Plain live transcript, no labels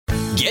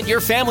Get your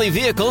family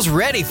vehicles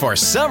ready for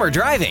summer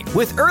driving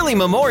with early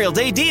Memorial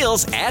Day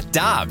deals at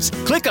Dobbs.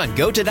 Click on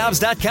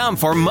GoToDobbs.com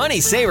for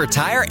money saver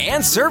tire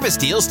and service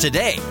deals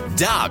today.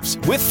 Dobbs,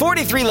 with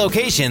 43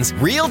 locations,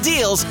 real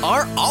deals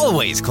are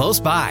always close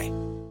by.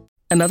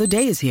 Another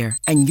day is here,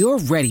 and you're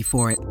ready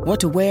for it. What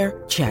to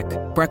wear? Check.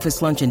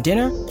 Breakfast, lunch, and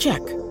dinner? Check.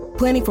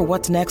 Planning for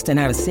what's next and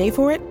how to save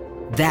for it?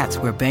 That's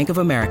where Bank of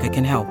America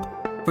can help.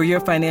 For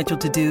your financial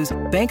to-dos,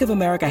 Bank of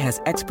America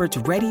has experts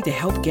ready to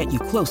help get you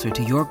closer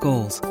to your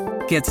goals.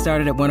 Get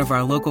started at one of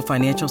our local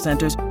financial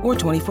centers or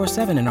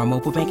 24/7 in our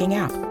mobile banking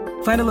app.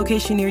 Find a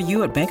location near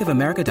you at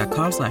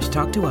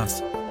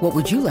bankofamerica.com/talktous. What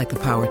would you like the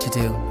power to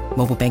do?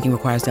 Mobile banking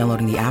requires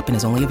downloading the app and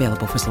is only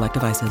available for select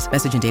devices.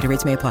 Message and data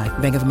rates may apply.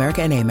 Bank of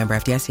America N.A., member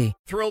FDIC.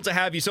 Thrilled to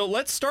have you. So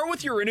let's start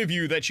with your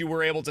interview that you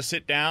were able to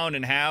sit down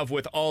and have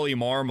with Ollie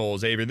Marmol,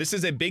 Xavier. This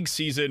is a big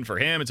season for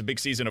him. It's a big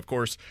season, of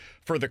course,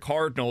 for the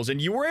Cardinals. And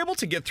you were able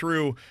to get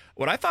through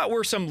what I thought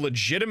were some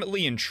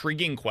legitimately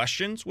intriguing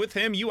questions with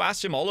him. You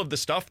asked him all of the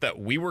stuff that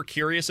we were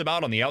curious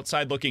about on the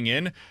outside looking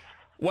in.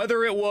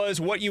 Whether it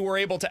was what you were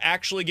able to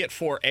actually get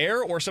for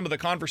air or some of the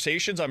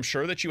conversations I'm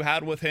sure that you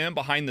had with him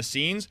behind the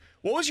scenes,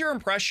 what was your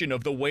impression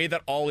of the way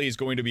that Ollie is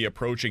going to be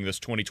approaching this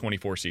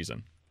 2024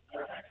 season?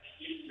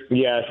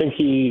 Yeah, I think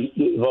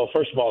well,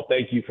 first of all,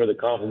 thank you for the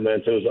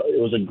compliments. It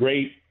was a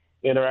great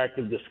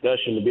interactive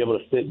discussion to be able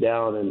to sit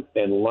down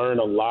and learn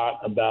a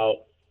lot about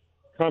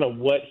kind of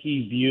what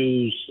he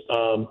views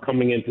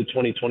coming into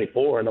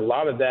 2024. And a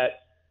lot of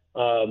that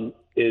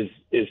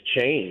is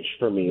change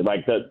for me.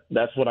 Like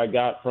that's what I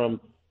got from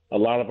a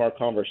lot of our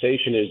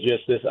conversation is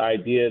just this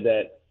idea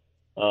that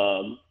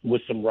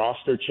with some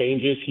roster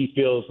changes, he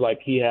feels like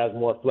he has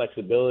more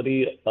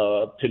flexibility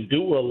to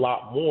do a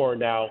lot more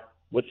now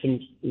with some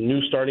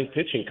new starting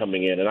pitching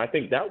coming in. And I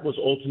think that was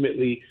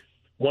ultimately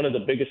one of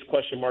the biggest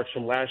question marks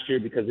from last year,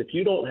 because if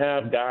you don't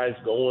have guys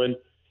going,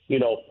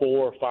 4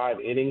 or 5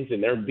 innings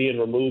and they're being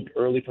removed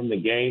early from the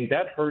game,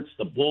 that hurts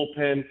the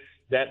bullpen.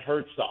 That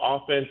hurts the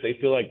offense. They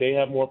feel like they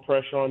have more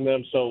pressure on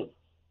them. So,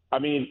 I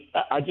mean,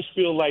 I just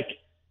feel like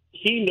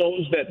he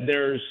knows that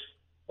there's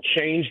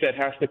change that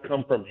has to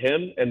come from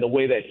him and the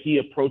way that he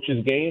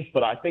approaches games.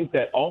 But I think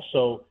that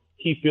also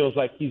he feels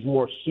like he's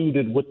more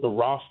suited with the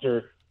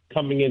roster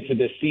coming into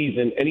this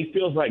season. And he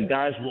feels like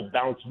guys will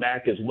bounce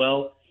back as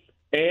well.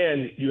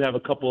 And you have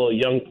a couple of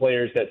young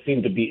players that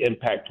seem to be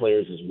impact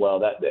players as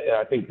well.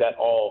 I think that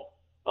all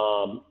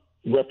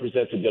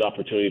represents a good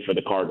opportunity for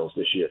the Cardinals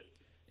this year.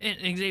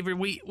 And Xavier,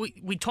 we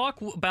talk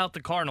about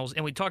the Cardinals,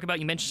 and we talk about,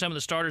 you mentioned some of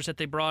the starters that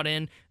they brought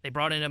in. They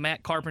brought in a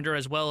Matt Carpenter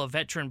as well, a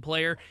veteran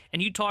player.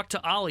 And you talked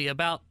to Ollie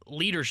about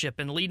leadership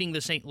and leading the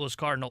St. Louis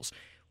Cardinals.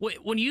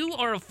 When you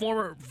are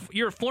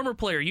you're a former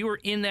player, you were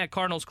in that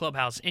Cardinals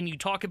clubhouse, and you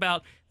talk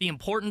about the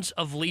importance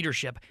of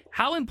leadership.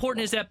 How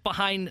important is that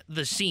behind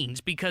the scenes?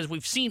 Because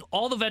we've seen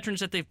all the veterans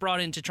that they've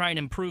brought in to try and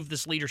improve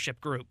this leadership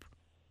group.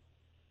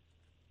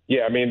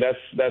 Yeah, I mean,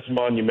 that's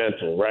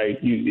monumental, right?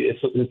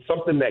 It's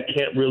something that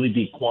can't really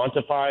be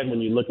quantified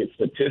when you look at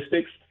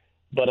statistics,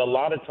 but a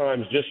lot of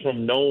times just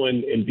from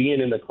knowing and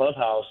being in the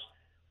clubhouse,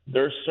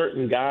 there's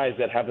certain guys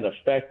that have an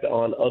effect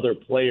on other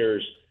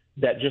players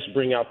that just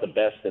bring out the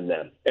best in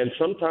them. And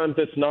sometimes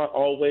it's not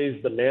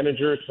always the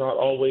manager, it's not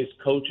always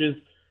coaches.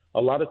 A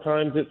lot of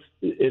times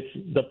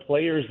it's the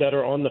players that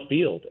are on the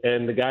field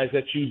and the guys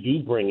that you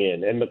do bring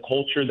in and the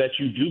culture that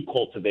you do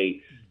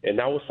cultivate. And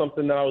that was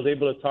something that I was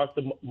able to talk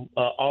to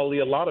Ollie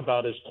a lot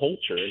about, is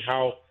culture, and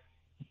how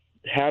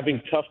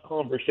having tough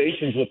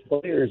conversations with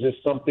players is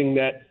something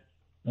that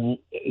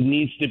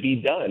needs to be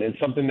done, and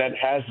something that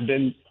has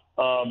been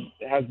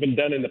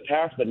done in the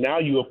past. But now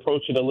you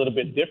approach it a little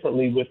bit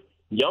differently with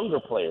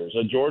younger players,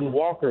 a Jordan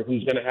Walker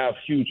who's going to have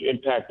huge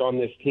impact on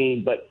this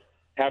team, but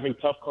having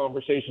tough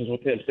conversations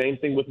with him. Same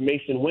thing with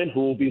Mason Wynn, who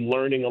will be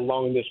learning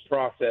along this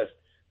process.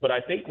 But I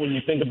think when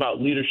you think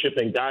about leadership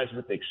and guys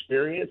with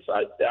experience,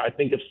 I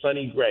think of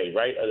Sonny Gray,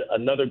 right?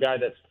 Another guy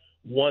that's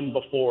won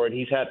before, and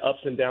he's had ups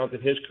and downs in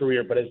his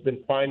career, but has been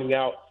finding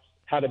out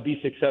how to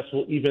be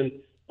successful even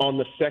on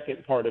the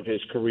second part of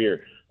his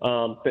career.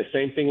 The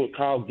same thing with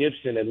Kyle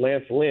Gibson and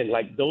Lance Lynn.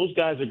 Like, those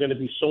guys are going to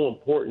be so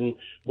important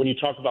when you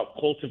talk about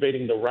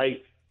cultivating the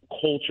right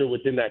culture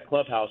within that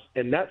clubhouse.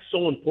 And that's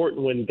so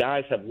important when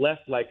guys have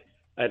left, like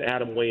an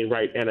Adam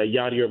Wainwright and a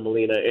Yadier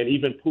Molina and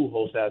even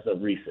Pujols as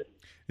of recent.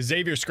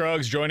 Xavier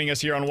Scruggs joining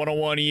us here on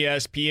 101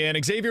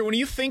 ESPN. Xavier, when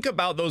you think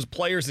about those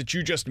players that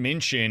you just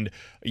mentioned,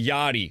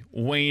 Yadi,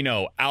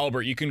 Waino,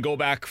 Albert, you can go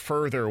back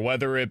further,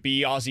 whether it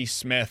be Ozzie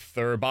Smith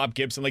or Bob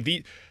Gibson. Like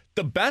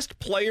the best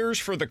players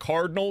for the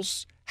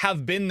Cardinals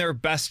have been their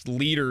best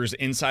leaders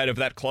inside of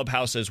that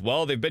clubhouse as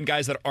well. They've been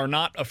guys that are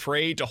not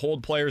afraid to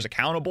hold players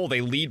accountable.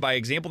 They lead by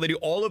example. They do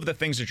all of the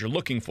things that you're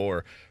looking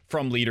for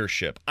from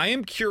leadership. I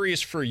am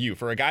curious for you,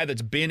 for a guy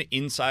that's been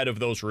inside of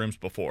those rooms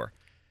before,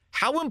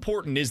 how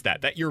important is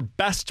that your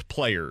best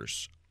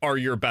players are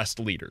your best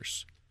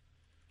leaders?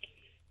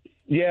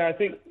 Yeah, I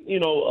think, a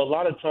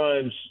lot of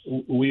times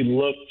we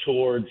look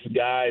towards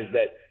guys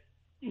that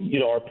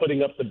are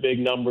putting up the big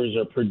numbers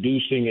or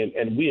producing,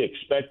 and we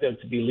expect them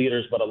to be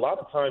leaders. But a lot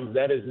of times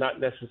that is not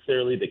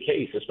necessarily the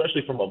case,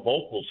 especially from a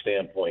vocal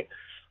standpoint.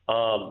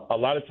 A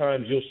lot of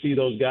times you'll see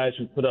those guys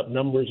who put up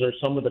numbers are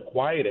some of the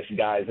quietest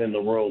guys in the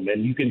room,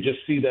 and you can just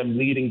see them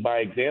leading by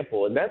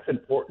example, and that's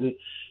important.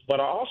 But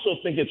I also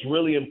think it's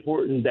really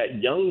important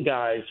that young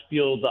guys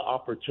feel the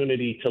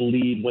opportunity to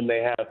lead when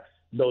they have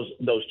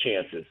those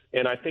chances.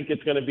 And I think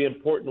it's going to be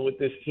important with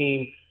this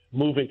team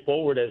moving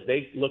forward as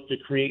they look to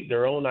create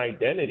their own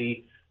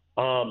identity.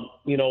 And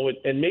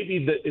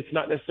maybe it's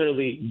not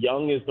necessarily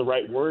young is the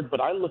right word,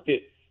 but I look at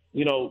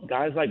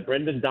guys like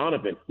Brendan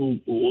Donovan, who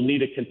will need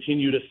to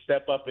continue to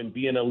step up and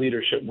be in a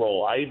leadership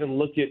role. I even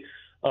look at,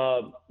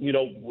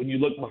 when you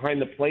look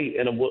behind the plate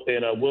in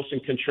a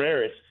Wilson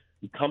Contreras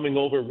coming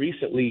over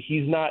recently,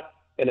 he's not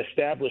an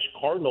established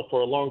Cardinal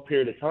for a long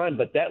period of time,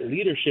 but that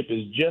leadership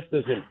is just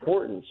as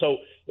important. So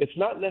it's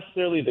not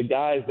necessarily the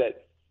guys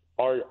that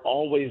are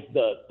always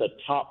the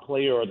top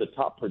player or the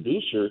top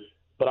producer,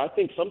 but I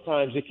think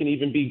sometimes it can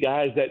even be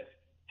guys that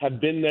have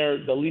been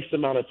there the least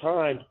amount of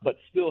time, but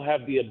still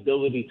have the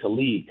ability to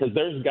lead. Because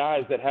there's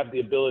guys that have the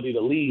ability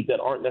to lead that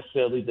aren't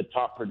necessarily the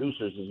top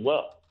producers as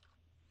well.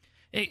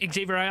 Hey,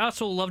 Xavier, I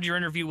also loved your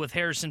interview with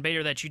Harrison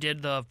Bader that you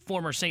did, the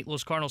former St.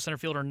 Louis Cardinals center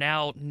fielder,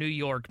 now New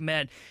York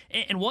Met.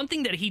 And one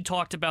thing that he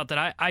talked about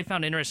that I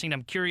found interesting,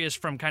 I'm curious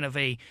from kind of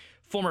a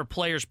former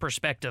player's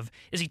perspective,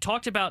 is he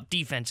talked about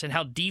defense and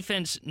how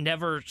defense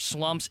never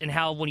slumps, and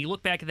how when you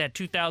look back at that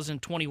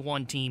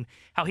 2021 team,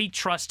 how he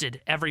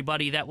trusted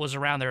everybody that was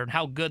around there and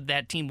how good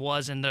that team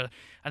was. And I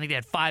think they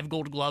had 5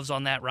 Gold Gloves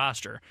on that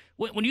roster.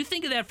 When you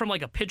think of that from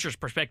like a pitcher's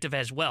perspective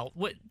as well,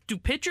 do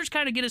pitchers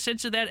kind of get a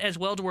sense of that as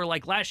well, to where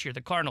like last year, the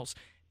Cardinals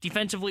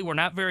defensively were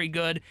not very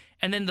good,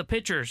 and then the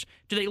pitchers,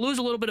 do they lose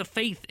a little bit of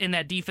faith in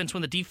that defense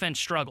when the defense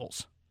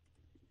struggles?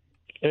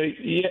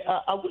 Yeah,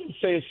 I wouldn't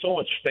say it's so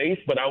much faith,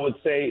 but I would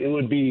say it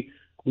would be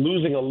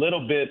losing a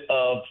little bit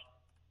of,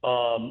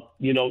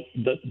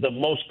 the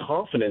most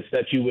confidence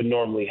that you would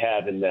normally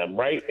have in them,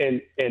 right?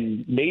 And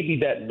maybe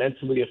that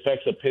mentally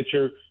affects a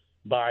pitcher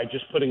by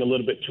just putting a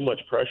little bit too much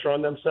pressure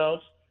on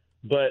themselves.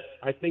 But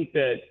I think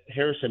that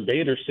Harrison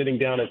Bader, sitting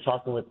down and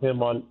talking with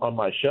him on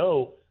my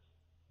show,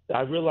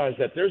 I realized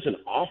that there's an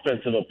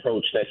offensive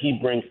approach that he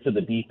brings to the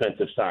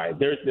defensive side.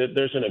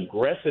 There's an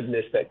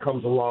aggressiveness that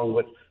comes along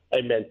with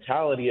a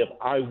mentality of,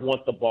 I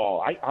want the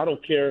ball. I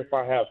don't care if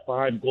I have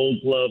 5 Gold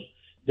Glove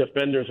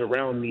defenders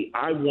around me.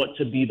 I want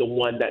to be the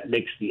one that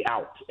makes the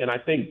out. And I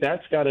think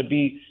that's got to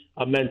be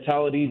a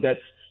mentality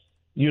that's,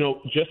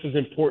 just as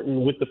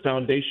important with the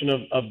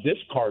foundation of this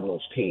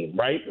Cardinals team,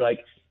 right? Like,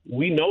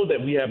 we know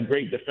that we have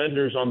great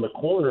defenders on the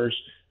corners,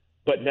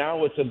 but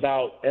now it's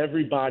about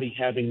everybody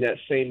having that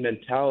same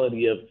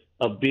mentality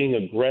of being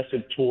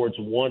aggressive towards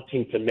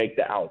wanting to make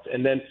the outs.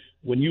 And then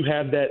when you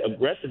have that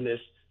aggressiveness,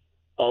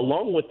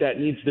 along with that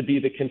needs to be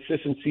the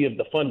consistency of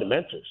the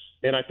fundamentals.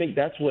 And I think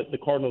that's what the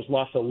Cardinals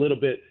lost a little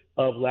bit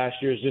of last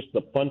year, is just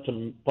the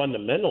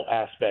fundamental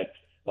aspect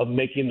of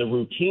making the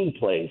routine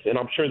plays. And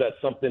I'm sure that's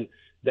something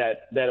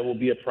that it will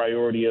be a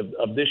priority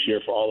of this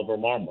year for Oliver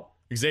Marmol.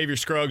 Xavier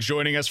Scruggs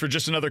joining us for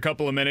just another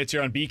couple of minutes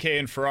here on BK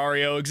and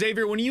Ferrario.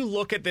 Xavier, when you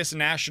look at this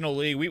National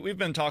League, we've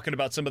been talking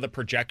about some of the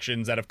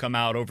projections that have come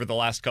out over the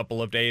last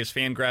couple of days.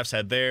 Fangraphs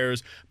had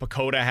theirs.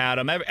 Pacoda had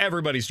them.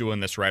 Everybody's doing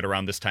this right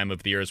around this time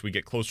of the year as we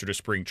get closer to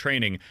spring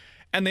training.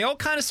 And they all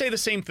kind of say the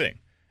same thing.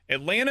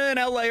 Atlanta and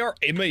LA are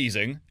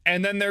amazing.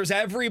 And then there's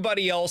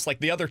everybody else, like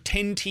the other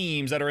 10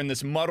 teams that are in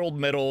this muddled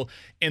middle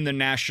in the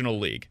National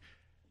League.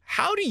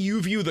 How do you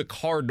view the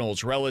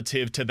Cardinals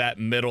relative to that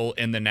middle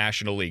in the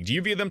National League? Do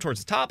you view them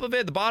towards the top of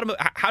it, the bottom of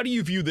it? How do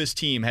you view this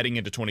team heading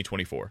into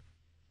 2024?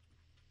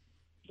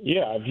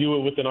 Yeah, I view it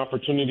with an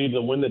opportunity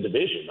to win the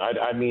division.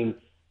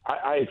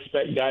 I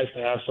expect guys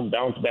to have some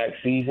bounce-back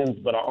seasons,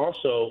 but I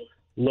also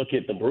look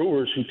at the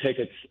Brewers, who take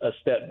a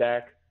step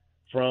back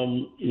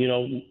from,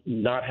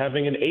 not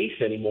having an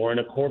ace anymore in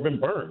a Corbin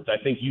Burns.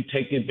 I think you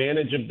take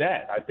advantage of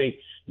that. I think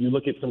you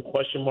look at some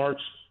question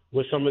marks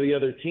with some of the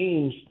other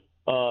teams.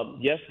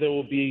 Yes, there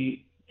will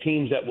be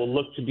teams that will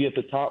look to be at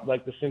the top,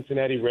 like the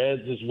Cincinnati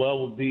Reds as well,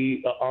 will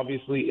be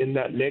obviously in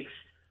that mix.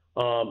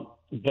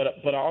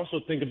 But I also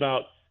think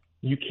about,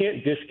 you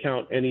can't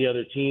discount any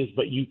other teams,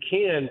 but you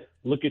can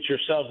look at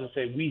yourselves and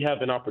say, we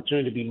have an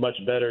opportunity to be much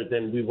better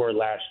than we were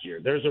last year.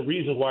 There's a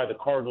reason why the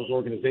Cardinals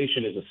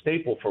organization is a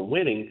staple for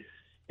winning.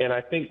 And I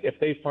think if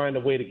they find a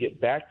way to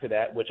get back to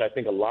that, which I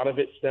think a lot of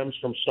it stems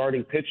from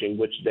starting pitching,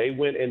 which they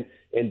went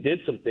and did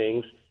some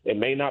things. It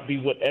may not be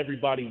what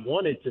everybody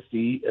wanted to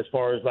see as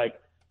far as like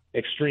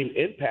extreme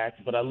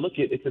impact, but I look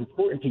at, it's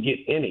important to get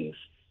innings.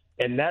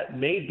 And that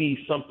may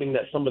be something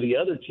that some of the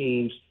other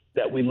teams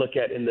that we look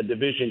at in the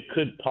division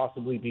could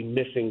possibly be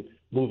missing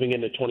moving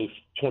into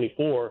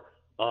 2024.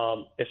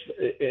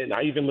 And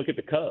I even look at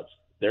the Cubs.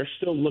 They're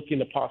still looking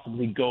to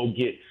possibly go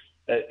get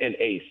an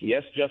ace.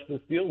 Yes, Justin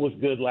Steele was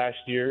good last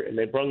year, and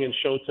they brought in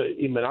Shota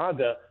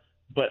Imanaga,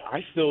 but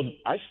I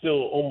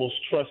still almost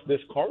trust this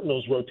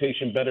Cardinals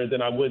rotation better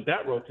than I would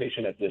that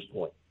rotation at this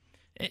point.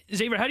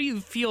 Xavier, how do you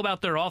feel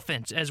about their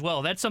offense as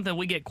well? That's something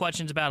we get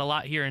questions about a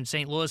lot here in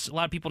St. Louis. A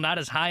lot of people not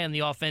as high on the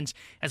offense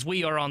as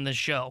we are on this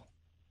show.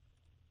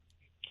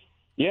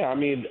 Yeah, I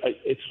mean,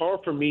 it's hard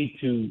for me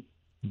to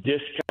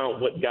discount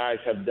what guys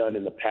have done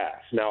in the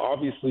past. Now,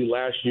 obviously,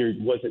 last year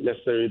wasn't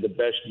necessarily the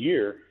best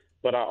year,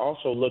 but I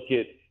also look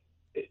at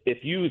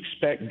if you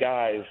expect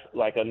guys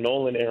like a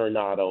Nolan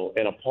Arenado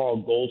and a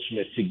Paul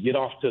Goldschmidt to get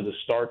off to the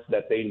starts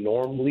that they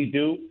normally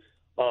do,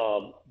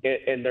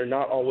 and they're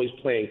not always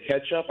playing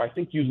catch-up, I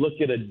think you look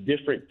at a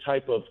different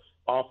type of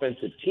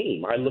offensive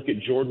team. I look at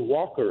Jordan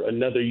Walker,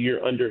 another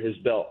year under his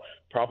belt,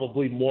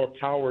 probably more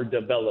power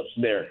develops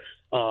there.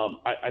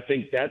 I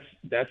think that's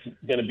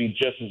going to be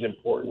just as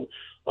important.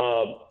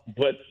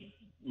 But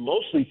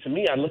mostly to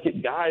me, I look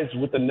at guys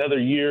with another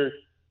year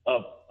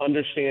of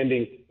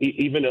understanding,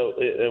 even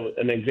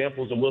an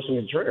example is of Wilson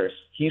Contreras.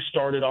 He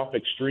started off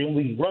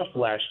extremely rough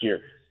last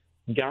year.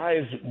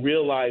 Guys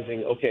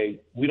realizing,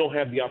 okay, we don't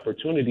have the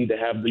opportunity to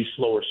have these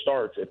slower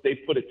starts. If they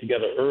put it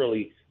together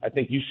early, I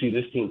think you see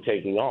this team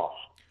taking off.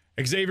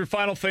 Xavier,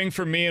 final thing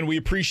for me, and we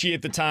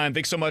appreciate the time.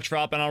 Thanks so much for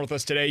hopping on with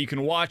us today. You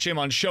can watch him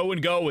on Show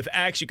and Go with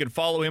X. You can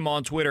follow him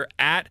on Twitter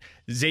at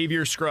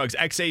Xavier Scruggs,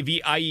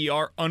 Xavier_Scruggs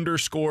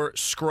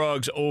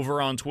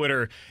over on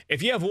Twitter.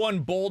 If you have one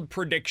bold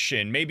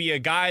prediction, maybe a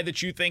guy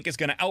that you think is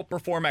going to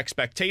outperform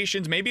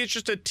expectations, maybe it's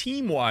just a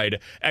team-wide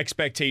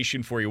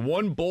expectation for you,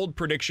 one bold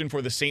prediction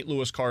for the St.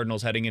 Louis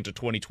Cardinals heading into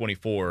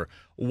 2024,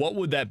 what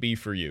would that be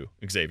for you,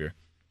 Xavier?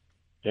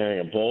 Dang,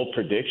 a bold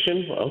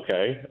prediction?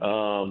 Okay.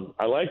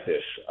 I like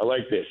this.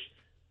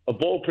 A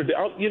bold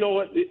prediction. You know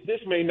what?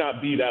 This may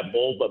not be that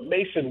bold, but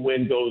Mason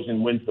Wynn goes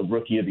and wins the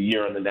Rookie of the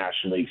Year on the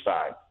National League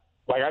side.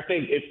 Like, I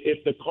think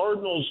if the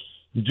Cardinals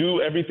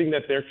do everything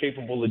that they're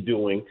capable of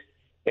doing,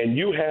 and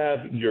you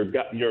have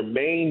your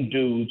main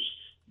dudes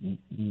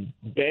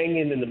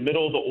banging in the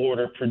middle of the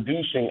order,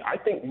 producing, I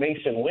think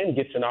Mason Wynn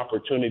gets an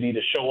opportunity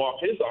to show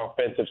off his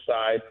offensive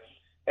side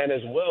and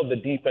as well the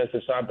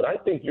defensive side. But I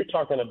think you're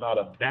talking about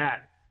a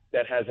bat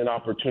that has an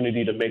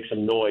opportunity to make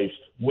some noise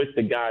with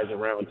the guys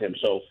around him.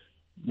 So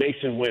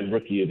Mason Wynn,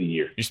 Rookie of the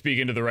Year. You're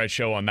speaking to the right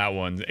show on that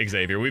one,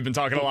 Xavier. We've been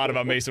talking a lot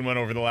about Mason Wynn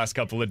over the last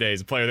couple of days,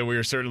 a player that we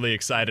are certainly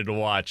excited to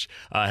watch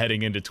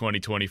heading into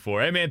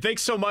 2024. Hey, man,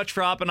 thanks so much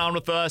for hopping on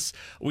with us.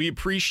 We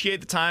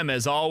appreciate the time,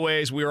 as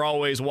always. We are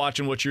always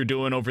watching what you're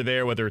doing over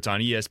there, whether it's on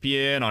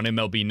ESPN, on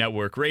MLB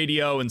Network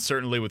Radio, and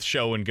certainly with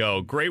Show and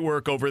Go. Great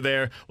work over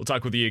there. We'll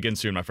talk with you again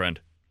soon, my friend.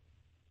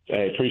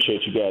 Hey,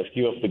 appreciate you guys.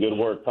 Keep up the good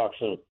work. Talk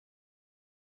soon.